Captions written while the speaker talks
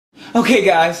Okay,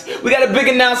 guys, we got a big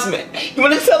announcement. You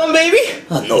wanna tell him, baby?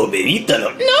 No, baby, you tell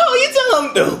him. No, you tell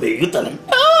him. No, baby, you tell him.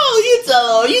 No, you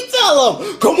tell him. You tell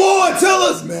him. Come on, tell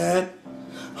us, man.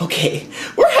 Okay,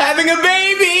 we're having a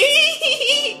baby.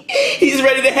 He's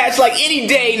ready to hatch like any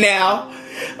day now.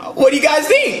 What do you guys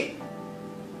think?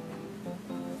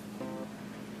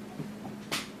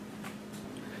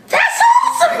 That's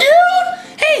awesome,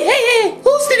 dude! Hey,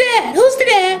 who's the dad? Who's the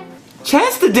dad?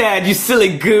 Chance the dad, you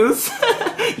silly goose.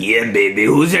 Yeah, baby,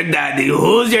 who's your daddy?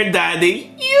 Who's your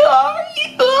daddy? You are.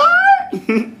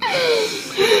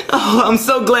 Oh, I'm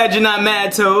so glad you're not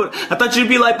mad, Toad. I thought you'd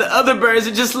be like the other birds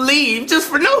and just leave, just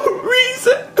for no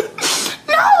reason.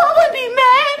 No, I wouldn't be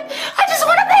mad. I just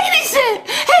want to babysit.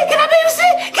 Hey, can I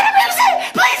babysit? Can I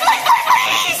babysit? Please, please, please,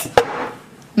 please.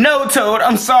 No, Toad,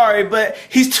 I'm sorry, but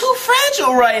he's too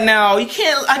fragile right now. I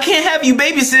can't have you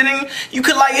babysitting. You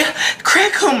could like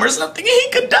crack him or something and he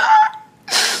could die.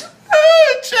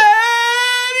 Oh,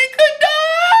 Chad, he could die.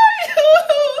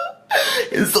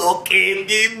 It's okay,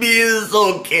 baby, it's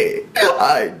okay.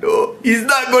 I know. He's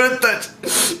not gonna touch.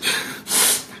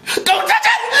 Don't touch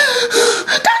it!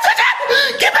 Don't touch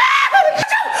it! Get back!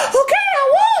 Okay, I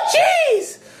won't, jeez!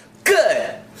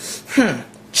 Good.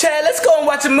 Chad, let's go and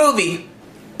watch a movie.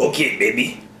 Okay,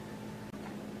 baby.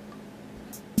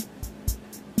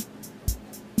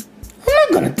 I'm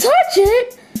not gonna touch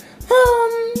it.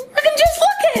 I can just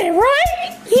look at it,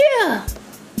 right? Yeah.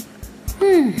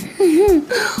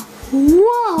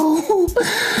 Whoa.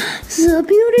 This is a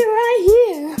beauty right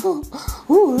here.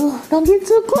 Oh, don't get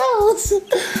too close.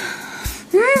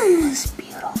 It's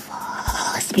beautiful.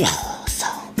 It's beautiful. So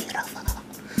beautiful.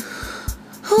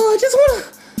 Oh, I just wanna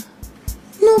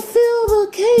feel the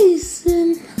case,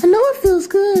 and I know it feels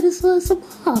good. It's a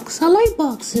box. I like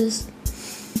boxes.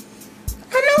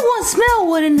 I know one smell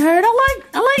wouldn't hurt. I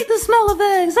like the smell of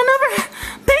eggs. I never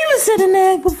babysat an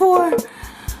egg before.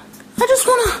 I just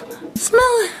wanna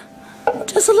smell it.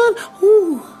 Just a little,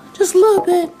 just a little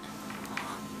bit.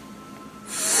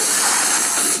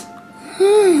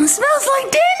 It smells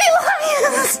like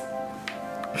dandelions.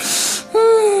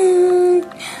 It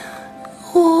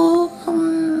rolls.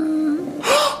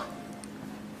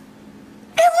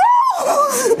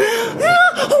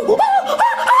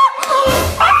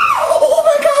 Oh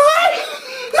my God!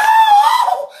 No!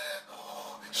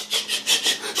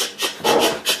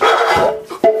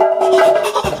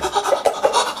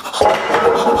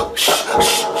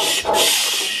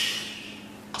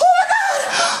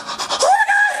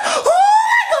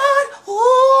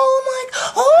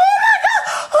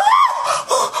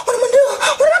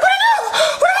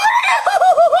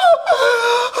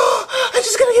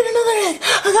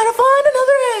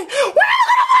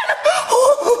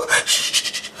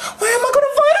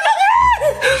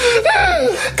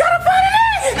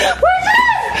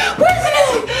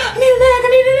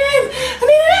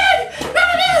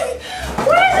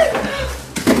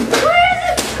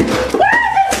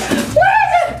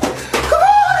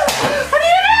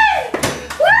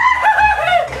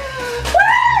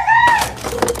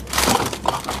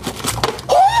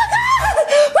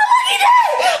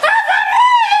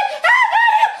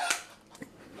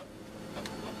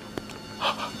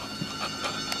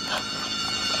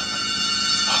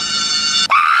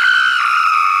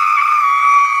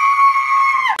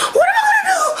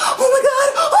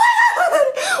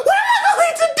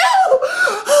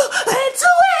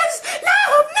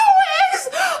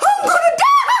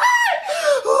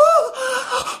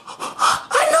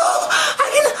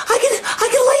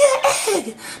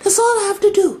 That's all I have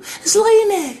to do is lay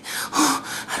an egg.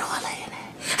 How do I lay an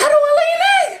egg? How do I lay an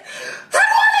egg? How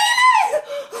do I lay an egg?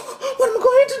 What am I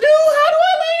going to do? How do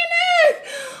I lay an egg?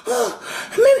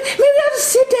 Maybe I'll just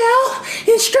sit down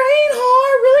and strain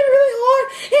hard, really, really hard,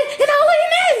 and I'll lay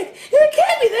an egg. It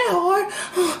can't be that hard.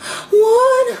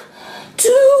 1,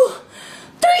 2,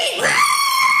 3.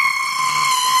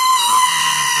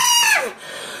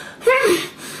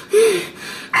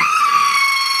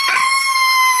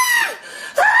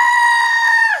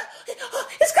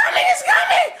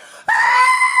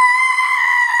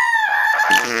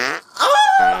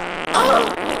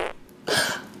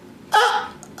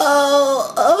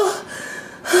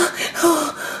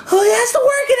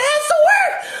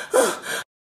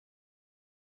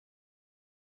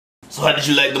 So how did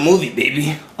you like the movie,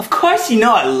 baby? Of course you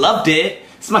know I loved it.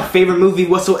 It's my favorite movie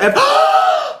whatsoever.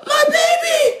 My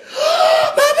baby!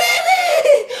 My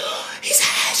baby! He's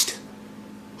hatched.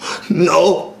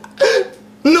 No.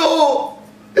 No.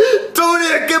 Tony,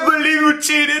 I can't believe you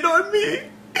cheated on me.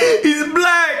 He's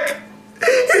black.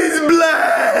 He's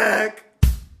black.